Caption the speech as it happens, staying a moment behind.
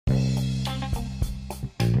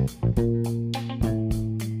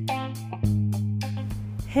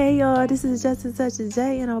Hey y'all, this is Just a Touch of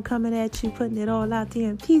J, and I'm coming at you, putting it all out there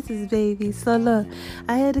in pieces, baby. So look,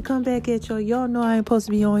 I had to come back at y'all. Y'all know I ain't supposed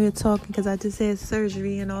to be on here talking because I just had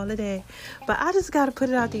surgery and all of that. But I just got to put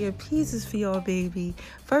it out there in pieces for y'all, baby.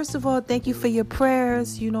 First of all, thank you for your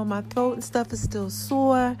prayers. You know, my throat and stuff is still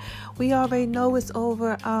sore. We already know it's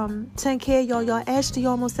over 10K, y'all. Y'all actually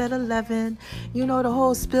almost at 11. You know, the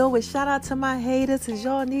whole spill with shout out to my haters because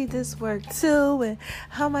y'all need this work too. And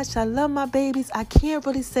how much I love my babies. I can't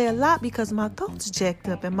really say a lot because my throat's jacked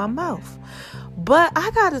up in my mouth. But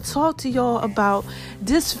I got to talk to y'all about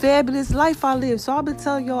this fabulous life I live. So I've been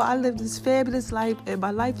telling y'all I live this fabulous life and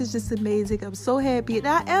my life is just amazing. I'm so happy. And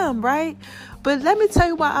I am, right? But let me tell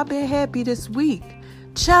you why I've been happy this week.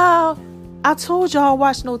 Child, I told y'all I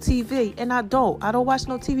watch no TV, and I don't watch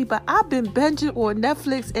no TV, but I've been binging on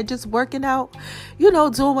Netflix and just working out, you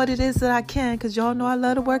know, doing what it is that I can, because y'all know I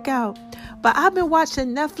love to work out. But I've been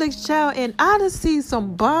watching Netflix, child, and I done seen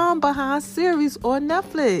some bomb behind series on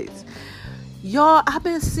Netflix. Y'all, I've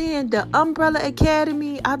been seeing the Umbrella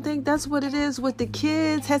Academy. I think that's what it is with the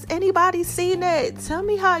kids. Has anybody seen it? Tell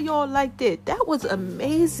me how y'all liked it. That was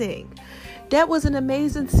amazing. That was an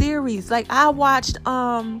amazing series. Like, I watched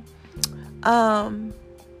a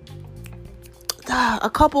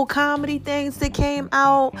couple comedy things that came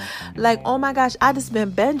out. Like, oh my gosh, I just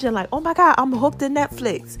been binging. Like, oh my god, I'm hooked in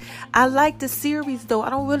Netflix. I like the series though. I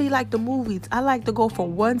don't really like the movies. I like to go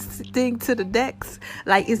from one thing to the next.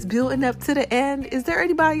 Like, it's building up to the end. Is there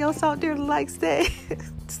anybody else out there that likes that?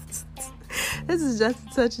 This is Just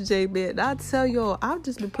a Touch of J, man. I tell y'all, I've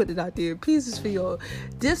just been putting it out there in pieces for y'all.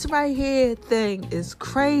 This right here thing is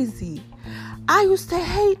crazy. I used to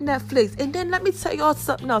hate Netflix. And then let me tell y'all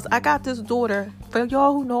something else. I got this daughter. For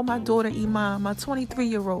y'all who know my daughter, Iman, my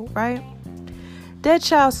 23-year-old, right? That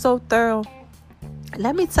child's so thorough.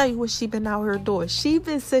 Let me tell you what she been out here doing.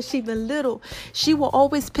 Since she been little, she will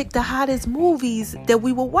always pick the hottest movies that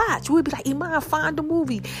we will watch. We'd be like, Iman, find the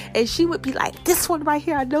movie. And she would be like, this one right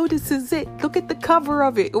here, I know this is it. Look at the cover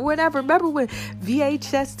of it or whatever. Remember when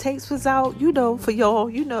VHS tapes was out? You know, for y'all,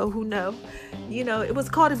 you know who know. You know, it was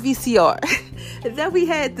called a VCR. And then we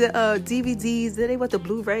had the DVDs. Then they went to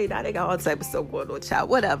Blu-ray. Now they got all type of stuff going on, child.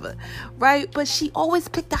 Whatever. Right? But she always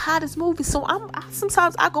picked the hottest movies. So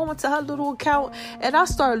sometimes I go into her little account and I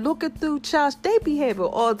start looking through, child. They be having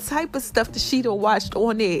all type of stuff that she done watched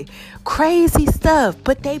on there. Crazy stuff.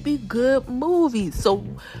 But they be good movies. So,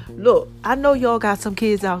 look, I know y'all got some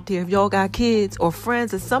kids out there. If y'all got kids or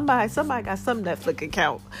friends or somebody got some Netflix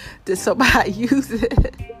account that somebody uses.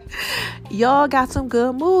 Y'all got some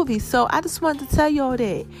good movies. So I just wanted to tell y'all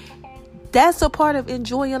that that's a part of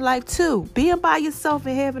enjoying life too. Being by yourself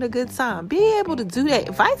and having a good time. Being able to do that.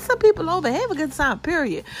 Invite some people over. Have a good time,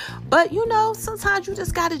 period. But, you know, sometimes you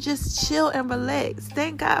just got to just chill and relax.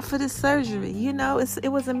 Thank God for this surgery. You know, it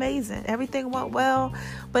was amazing. Everything went well.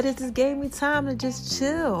 But it just gave me time to just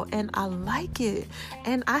chill. And I like it.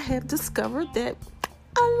 And I have discovered that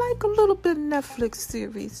I like a little bit of Netflix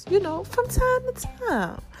series, you know, from time to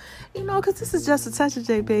time. You know, because this is Just a Touch of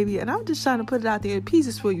J, baby. And I'm just trying to put it out there in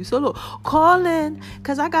pieces for you. So, look, call in.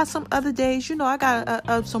 Because I got some other days, you know, I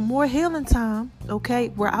got some more healing time, okay,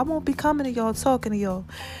 where I won't be coming to y'all, talking to y'all.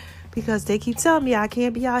 Because they keep telling me I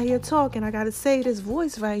can't be out here talking. I got to say this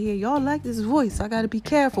voice right here. Y'all like this voice. I got to be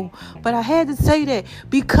careful. But I had to say that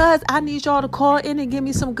because I need y'all to call in and give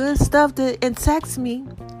me some good stuff and text me.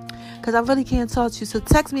 Because I really can't talk to you. So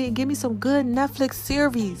text me and give me some good Netflix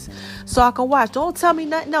series so I can watch. Don't tell me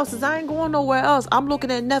nothing else because I ain't going nowhere else. I'm looking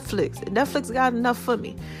at Netflix. And Netflix got enough for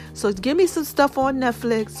me. So give me some stuff on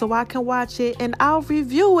Netflix so I can watch it. And I'll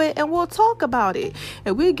review it and we'll talk about it.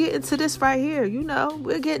 And we'll get into this right here. You know,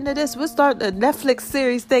 we're getting to this. We'll start the Netflix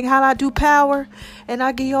series thing. How I do Power. And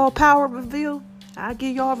I give y'all Power review. I'll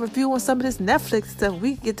give y'all a review on some of this Netflix stuff.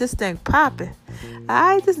 We can get this thing popping.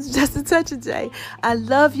 Alright, this is Just a Touch of J. I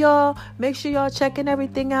love y'all. Make sure y'all checking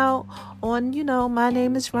everything out on, you know, my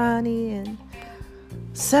name is Ronnie and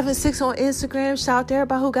 76 on Instagram. Shout out to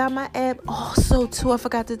everybody who got my app. Also, too, I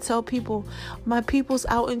forgot to tell people, my peoples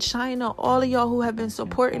out in China, all of y'all who have been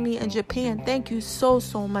supporting me in Japan, thank you so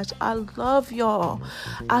much. I love y'all.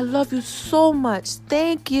 I love you so much.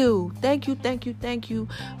 Thank you. Thank you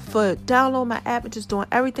for downloading my app and just doing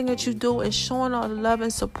everything that you do and showing all the love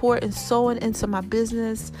and support and sewing into my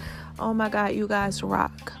business. Oh my God, you guys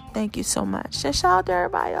rock. Thank you so much. And shout out to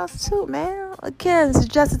everybody else too, man. Again, this is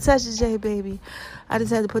Just a Touch of J, baby. I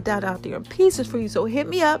just had to put that out there in pieces for you. So hit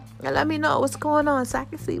me up and let me know what's going on so I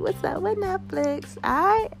can see what's up with Netflix. All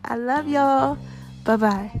right? I love y'all.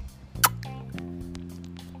 Bye-bye.